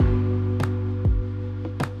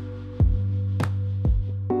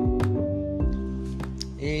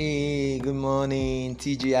morning,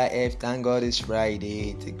 TGIF. Thank God it's Friday.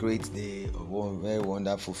 It's a great day, very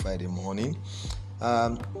wonderful Friday morning.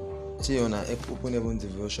 See on our Open Heaven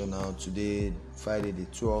devotion now today, Friday the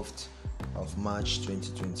 12th of March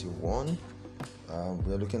 2021.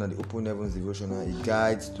 We are looking at the Open Heavens devotional, a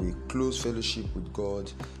guide to a close fellowship with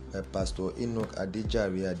God by Pastor Enoch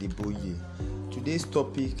Adejare Adeboye. Today's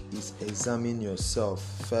topic is Examine Yourself,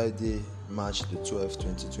 Friday, March the 12th,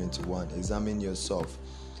 2021. Examine yourself.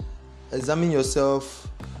 Examine yourself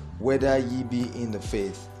whether ye be in the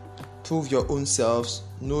faith. Prove your own selves.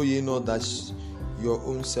 Know ye not that your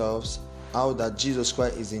own selves, how that Jesus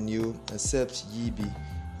Christ is in you, except ye be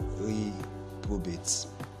reprobates.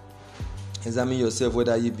 Examine yourself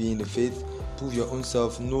whether ye be in the faith. Prove your own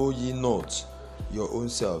self. Know ye not your own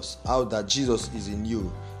selves, how that Jesus is in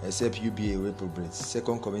you, except you be a reprobate. 2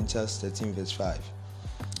 Corinthians 13 verse 5.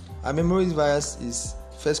 Our memory verse is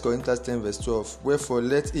 1 Corinthians 10 verse 12. Wherefore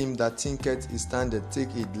let him that thinketh he standeth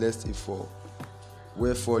take heed lest he fall.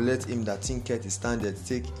 Wherefore let him that thinketh he standeth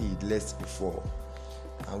take heed lest he fall.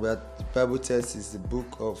 And where the Bible text is the book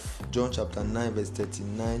of John chapter 9 verse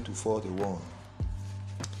 39 to 41.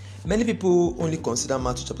 Many people only consider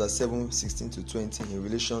Matthew chapter 7 16 to 20 in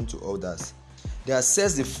relation to others. They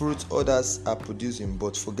assess the fruit others are producing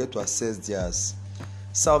but forget to assess theirs.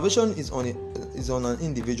 Salvation is on an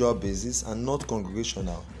individual basis and not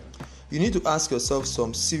congregational. You need to ask yourself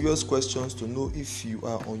some serious questions to know if you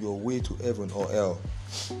are on your way to heaven or hell.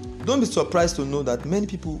 Don't be surprised to know that many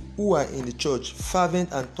people who are in the church,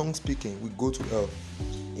 fervent and tongue-speaking, will go to hell.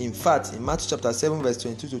 In fact, in Matthew chapter 7 verse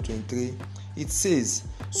 22 to 23, it says,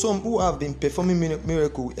 some who have been performing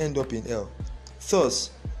miracles will end up in hell.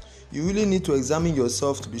 Thus, you really need to examine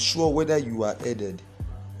yourself to be sure whether you are headed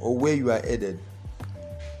or where you are headed.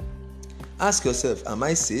 Ask yourself, am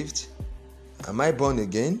I saved? Am I born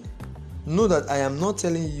again? Know that I am not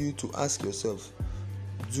telling you to ask yourself,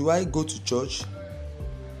 do I go to church?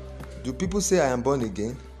 Do people say I am born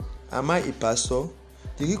again? Am I a pastor?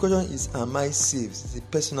 The real question is, am I saved? It's a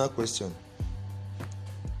personal question.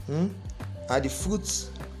 Are the fruits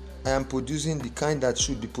I am producing the kind that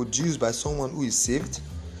should be produced by someone who is saved?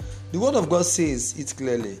 The word of God says it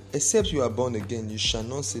clearly, except you are born again, you shall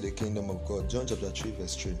not see the kingdom of God. John chapter 3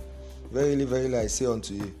 verse 3. Verily, verily, I say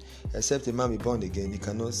unto you, except a man be born again, he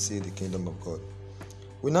cannot see the kingdom of God.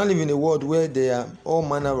 We now live in a world where there are all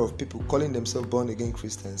manner of people calling themselves born again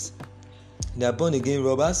Christians. They are born again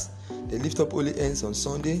robbers. They lift up holy hands on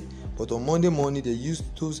Sunday, but on Monday morning they use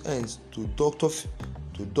those hands to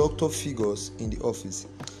doctor figures in the office.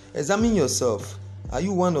 Examine yourself. Are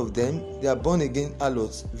you one of them? They are born again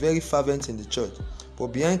harlots, very fervent in the church, but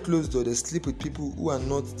behind closed doors they sleep with people who are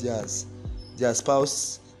not their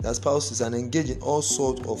spouses, and engage in all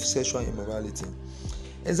sorts of sexual immorality.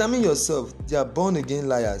 Examine yourself. They are born again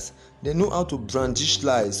liars. They know how to brandish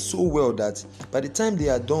lies so well that by the time they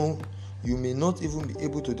are done, you may not even be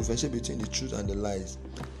able to differentiate between the truth and the lies.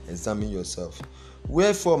 Examine yourself.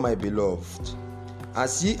 Wherefore, my beloved,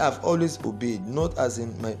 as ye have always obeyed, not as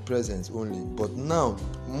in my presence only, but now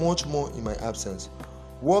much more in my absence,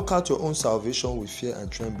 work out your own salvation with fear and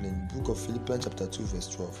trembling. Book of Philippians chapter 2 verse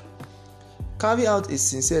 12. Carry out a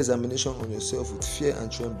sincere examination on yourself with fear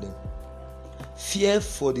and trembling. Fear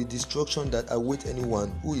for the destruction that awaits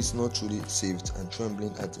anyone who is not truly saved, and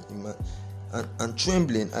trembling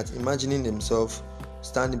at imagining himself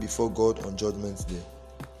standing before God on Judgment Day.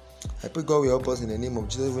 I pray God will help us in the name of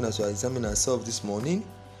Jesus, even as we examine ourselves this morning.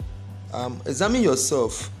 Examine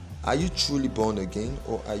yourself. Are you truly born again,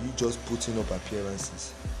 or are you just putting up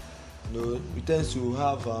appearances? We tend to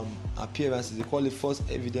have appearances. They call it false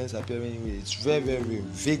evidence appearing. It's very, very real.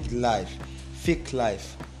 Fake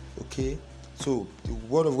life. Okay? So the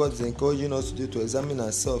word of God is encouraging us today to examine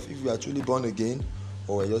ourselves if we are truly born again,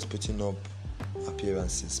 or we're just putting up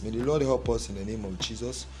appearances. May the Lord help us in the name of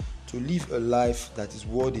Jesus to live a life that is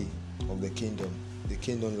worthy of the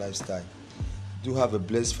kingdom lifestyle. Do have a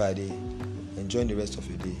blessed Friday. Enjoy the rest of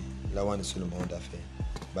your day. Lawan Solomon Dafe.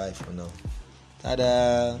 Bye for now.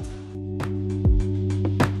 Ta-da!